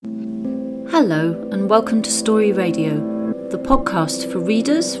Hello and welcome to Story Radio, the podcast for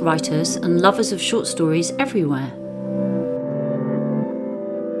readers, writers and lovers of short stories everywhere.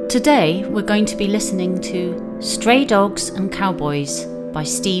 Today we're going to be listening to Stray Dogs and Cowboys by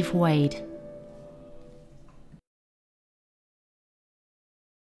Steve Wade.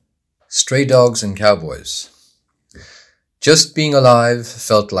 Stray Dogs and Cowboys. Just being alive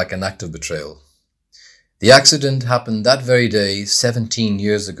felt like an act of betrayal. The accident happened that very day 17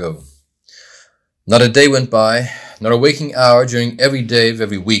 years ago. Not a day went by, not a waking hour during every day of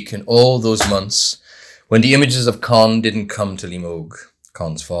every week in all those months when the images of Con didn't come to Limogue,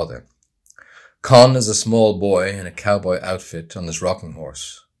 Con's father. Con is a small boy in a cowboy outfit on his rocking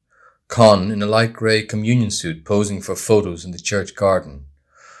horse. Con in a light grey communion suit posing for photos in the church garden.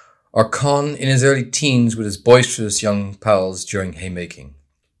 Or Con in his early teens with his boisterous young pals during haymaking.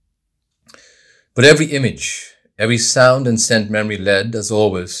 But every image, every sound and scent memory led, as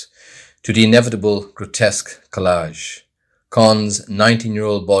always, to the inevitable grotesque collage. Con's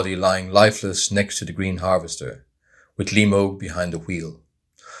 19-year-old body lying lifeless next to the green harvester, with Limogue behind the wheel.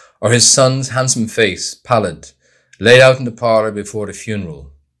 Or his son's handsome face, pallid, laid out in the parlour before the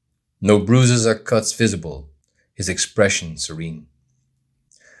funeral. No bruises or cuts visible, his expression serene.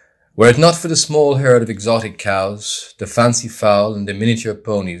 Were it not for the small herd of exotic cows, the fancy fowl and the miniature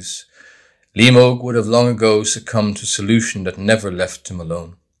ponies, Limogue would have long ago succumbed to a solution that never left him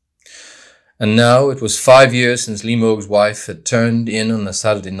alone. And now it was 5 years since Limogue's wife had turned in on a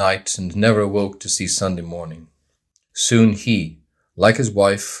Saturday night and never awoke to see Sunday morning. Soon he, like his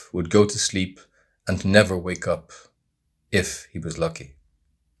wife, would go to sleep and never wake up, if he was lucky.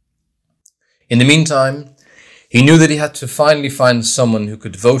 In the meantime, he knew that he had to finally find someone who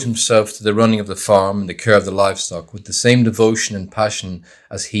could devote himself to the running of the farm and the care of the livestock with the same devotion and passion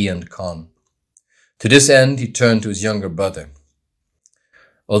as he and Con. To this end, he turned to his younger brother.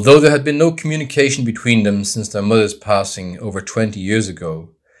 Although there had been no communication between them since their mother's passing over 20 years ago,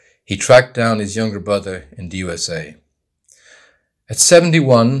 he tracked down his younger brother in the USA. At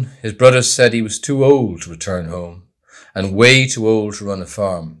 71, his brother said he was too old to return home and way too old to run a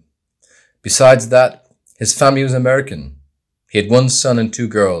farm. Besides that, his family was American. He had one son and two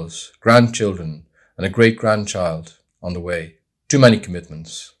girls, grandchildren, and a great-grandchild on the way. Too many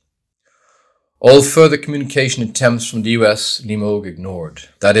commitments. All further communication attempts from the US, Limogue ignored.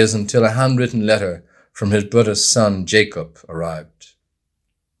 That is, until a handwritten letter from his brother's son, Jacob, arrived.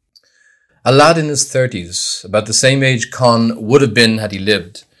 A lad in his 30s, about the same age Con would have been had he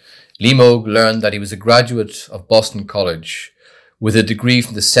lived, Limogue learned that he was a graduate of Boston College with a degree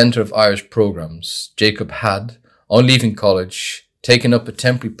from the Centre of Irish Programs. Jacob had, on leaving college, taken up a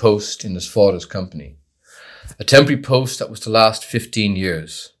temporary post in his father's company. A temporary post that was to last 15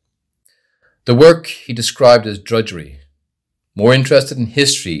 years. The work he described as drudgery. More interested in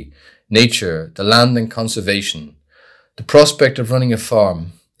history, nature, the land and conservation, the prospect of running a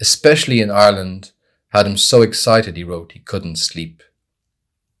farm, especially in Ireland, had him so excited, he wrote, he couldn't sleep.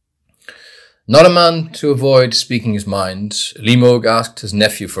 Not a man to avoid speaking his mind, Limogue asked his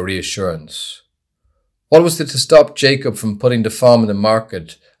nephew for reassurance. What was it to stop Jacob from putting the farm in the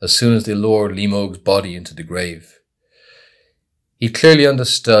market as soon as they lowered Limogue's body into the grave? He clearly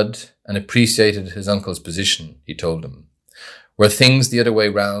understood and appreciated his uncle's position, he told him. Were things the other way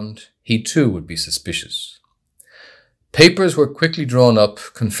round, he too would be suspicious. Papers were quickly drawn up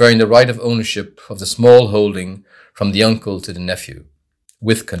conferring the right of ownership of the small holding from the uncle to the nephew,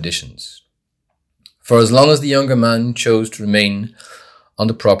 with conditions. For as long as the younger man chose to remain on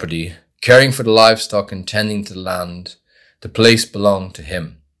the property, caring for the livestock and tending to the land, the place belonged to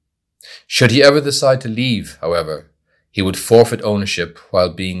him. Should he ever decide to leave, however, he would forfeit ownership while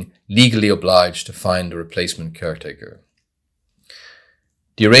being legally obliged to find a replacement caretaker.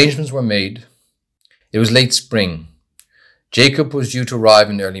 The arrangements were made. It was late spring. Jacob was due to arrive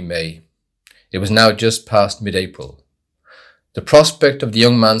in early May. It was now just past mid-April. The prospect of the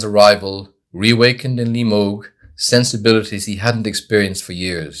young man's arrival reawakened in Limogue sensibilities he hadn't experienced for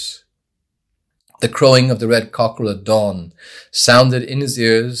years. The crowing of the red cockerel at dawn sounded in his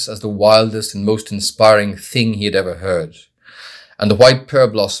ears as the wildest and most inspiring thing he had ever heard, and the white pear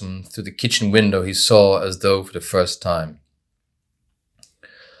blossom through the kitchen window he saw as though for the first time.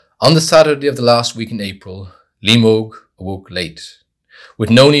 On the Saturday of the last week in April, Limogue awoke late.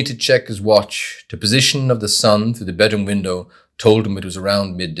 With no need to check his watch, the position of the sun through the bedroom window told him it was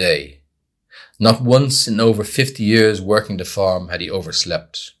around midday. Not once in over 50 years working the farm had he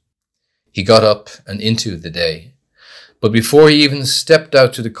overslept. He got up and into the day, but before he even stepped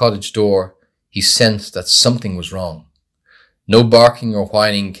out to the cottage door, he sensed that something was wrong. No barking or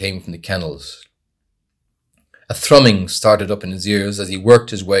whining came from the kennels. A thrumming started up in his ears as he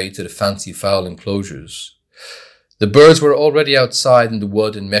worked his way to the fancy fowl enclosures. The birds were already outside in the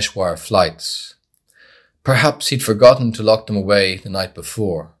wood in mesh-wire flights. Perhaps he'd forgotten to lock them away the night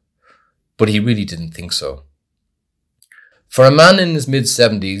before, but he really didn't think so. For a man in his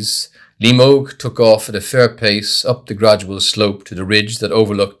mid-70s, Limoges took off at a fair pace up the gradual slope to the ridge that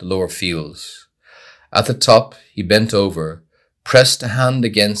overlooked the lower fields. At the top, he bent over, pressed a hand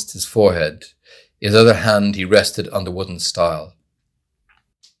against his forehead. His other hand he rested on the wooden stile.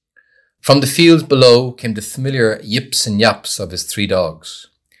 From the fields below came the familiar yips and yaps of his 3 dogs.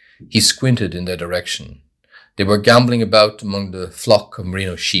 He squinted in their direction. They were gambling about among the flock of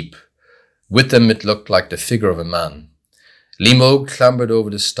merino sheep. With them it looked like the figure of a man. Limoges clambered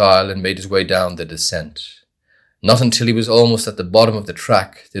over the stile and made his way down the descent. Not until he was almost at the bottom of the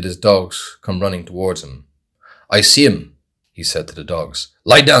track did his dogs come running towards him. "I see him," he said to the dogs.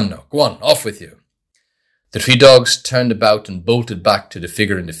 "Lie down now. Go on, off with you." The 3 dogs turned about and bolted back to the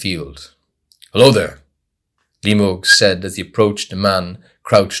figure in the field. "Hello there," Limoges said as he approached the man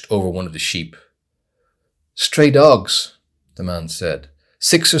crouched over one of the sheep. "Stray dogs," the man said.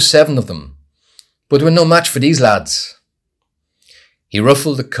 6 or 7 of them. But we're no match for these lads." He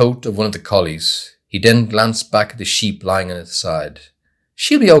ruffled the coat of one of the collies. He then glanced back at the sheep lying on its side.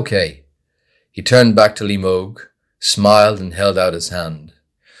 "She'll be okay." He turned back to Limoges, smiled and held out his hand.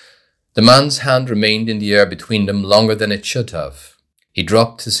 The man's hand remained in the air between them longer than it should have. He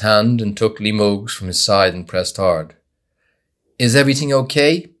dropped his hand and took Limoges from his side and pressed hard. "Is everything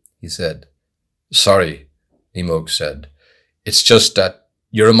okay?" he said. "Sorry," Limoges said. "It's just that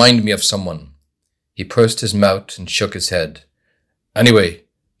you remind me of someone." He pursed his mouth and shook his head. "Anyway,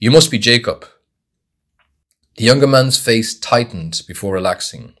 you must be Jacob." The younger man's face tightened before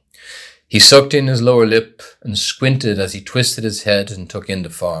relaxing. He sucked in his lower lip and squinted as he twisted his head and took in the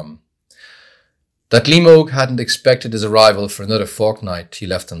farm. That Limoges hadn't expected his arrival for another fortnight he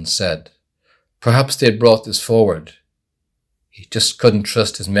left unsaid. Perhaps they had brought this forward. He just couldn't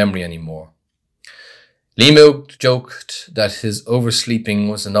trust his memory anymore. Limoges joked that his oversleeping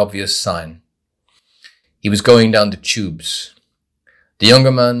was an obvious sign. He was going down the tubes. The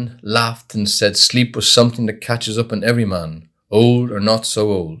younger man laughed and said sleep was something that catches up on every man, old or not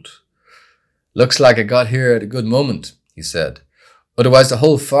so old. "Looks like I got here at a good moment," he said. "Otherwise the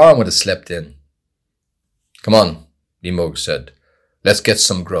whole farm would have slept in." "Come on," Limoges said. "Let's get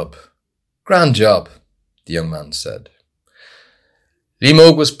some grub." "Grand job," the young man said.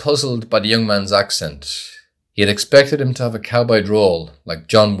 Limoges was puzzled by the young man's accent. He had expected him to have a cowboy drawl, like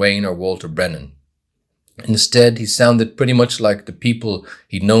John Wayne or Walter Brennan. Instead, he sounded pretty much like the people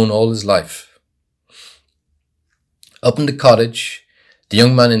he'd known all his life. Up in the cottage, the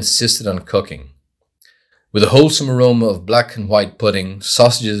young man insisted on cooking. With a wholesome aroma of black and white pudding,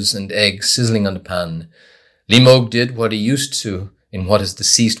 sausages and eggs sizzling on the pan, Limoges did what he used to in what his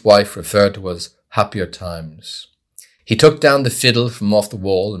deceased wife referred to as happier times. He took down the fiddle from off the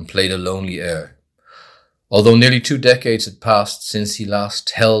wall and played a lonely air. Although nearly 2 decades had passed since he last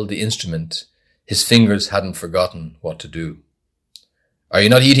held the instrument, his fingers hadn't forgotten what to do. "Are you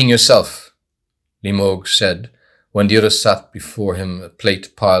not eating yourself?" Limoges said, when the others sat before him, a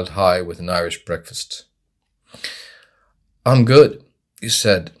plate piled high with an Irish breakfast. "I'm good," he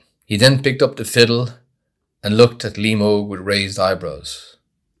said. He then picked up the fiddle and looked at Limoges with raised eyebrows.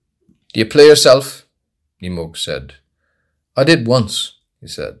 "Do you play yourself?" Limoges said. "I did once," he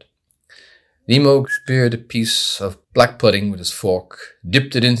said. Limoges speared a piece of black pudding with his fork,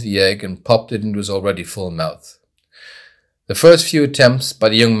 dipped it into the egg, and popped it into his already full mouth. The first few attempts by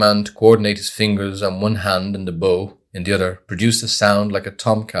the young man to coordinate his fingers on one hand and the bow in the other produced a sound like a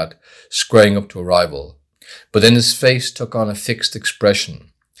tomcat scurrying up to a rival. But then his face took on a fixed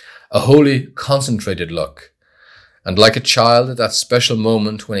expression, a wholly concentrated look, and like a child at that special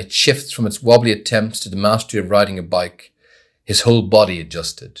moment when it shifts from its wobbly attempts to the mastery of riding a bike, his whole body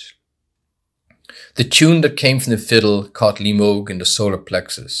adjusted. The tune that came from the fiddle caught Limoges in the solar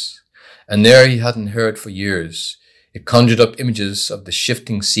plexus, and there he hadn't heard for years. It conjured up images of the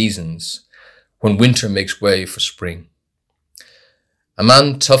shifting seasons when winter makes way for spring. A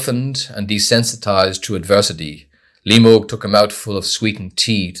man toughened and desensitized to adversity, Limoges took a mouthful of sweetened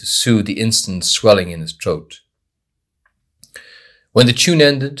tea to soothe the instant swelling in his throat. When the tune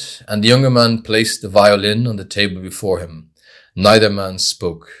ended and the younger man placed the violin on the table before him, neither man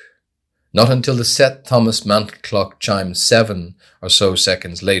spoke. Not until the set Thomas mantel clock chimed 7 or so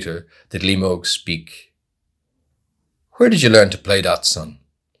seconds later did Limoges speak. "Where did you learn to play that, son?"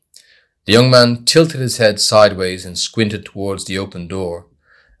 The young man tilted his head sideways and squinted towards the open door,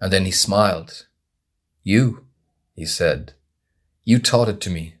 and then he smiled. "You," he said. "You taught it to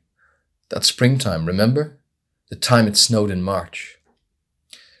me. That springtime, remember? the time it snowed in March.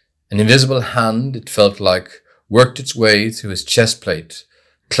 An invisible hand, it felt like, worked its way through his chest plate,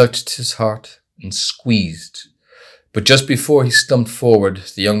 clutched his heart and squeezed. But just before he stumped forward,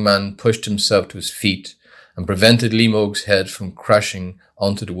 the young man pushed himself to his feet and prevented Limogue's head from crashing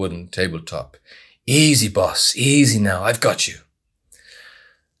onto the wooden tabletop. "Easy, boss, easy now, I've got you."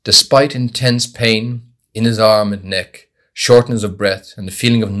 Despite intense pain in his arm and neck, shortness of breath, and the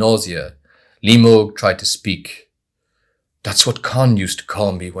feeling of nausea, Limogue tried to speak. "That's what Con used to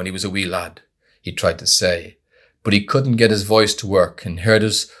call me when he was a wee lad," he tried to say, but he couldn't get his voice to work and heard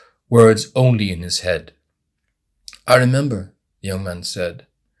his words only in his head. "I remember," the young man said.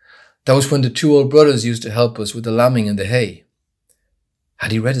 "That was when the two old brothers used to help us with the lambing and the hay."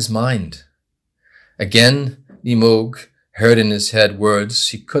 Had he read his mind? Again, Limogue heard in his head words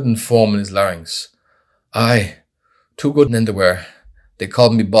he couldn't form in his larynx. "Aye, too good in underwear. They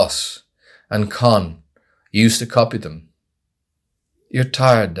called me boss. And Con, you used to copy them." "You're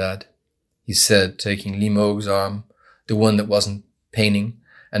tired, Dad," he said, taking Limogue's arm, the one that wasn't paining,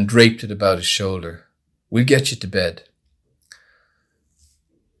 and draped it about his shoulder. "We'll get you to bed."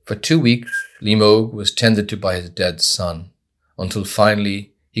 For 2 weeks, Limogue was tended to by his dead son, until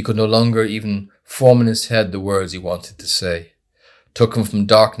finally he could no longer even form in his head the words he wanted to say. Took him from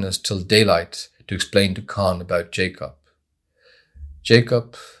darkness till daylight to explain to Con about Jacob.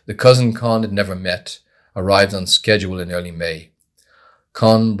 Jacob, the cousin Con had never met, arrived on schedule in early May.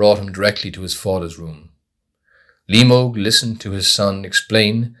 Con brought him directly to his father's room. Limogue listened to his son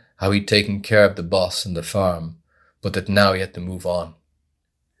explain how he'd taken care of the boss and the farm, but that now he had to move on.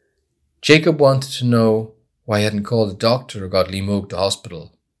 Jacob wanted to know why he hadn't called a doctor or got Limogue to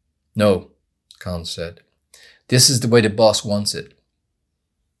hospital. "No," Con said. "This is the way the boss wants it."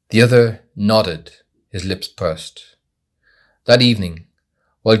 The other nodded, his lips pursed. That evening,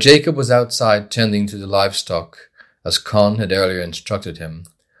 while Jacob was outside tending to the livestock, as Con had earlier instructed him,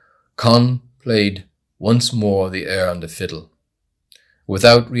 Con played once more the air on the fiddle.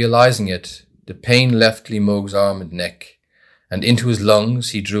 Without realizing it, the pain left Limogue's arm and neck, and into his lungs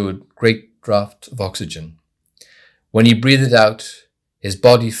he drew a great draught of oxygen. When he breathed it out, his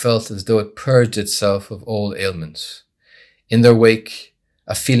body felt as though it purged itself of all ailments. In their wake,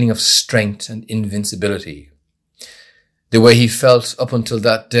 a feeling of strength and invincibility. The way he felt up until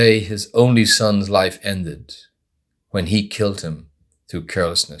that day his only son's life ended, when he killed him through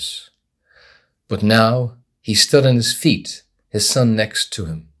carelessness. But now he stood on his feet, his son next to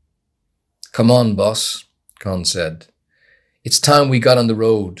him. "Come on, boss," Con said. "It's time we got on the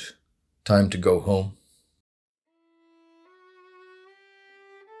road. Time to go home."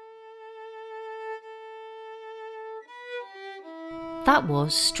 That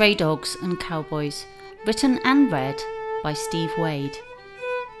was Stray Dogs and Cowboys, written and read by Steve Wade.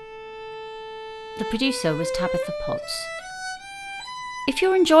 The producer was Tabitha Potts. If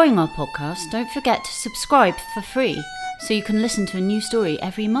you're enjoying our podcast, don't forget to subscribe for free so you can listen to a new story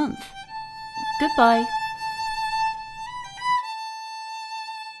every month. Goodbye.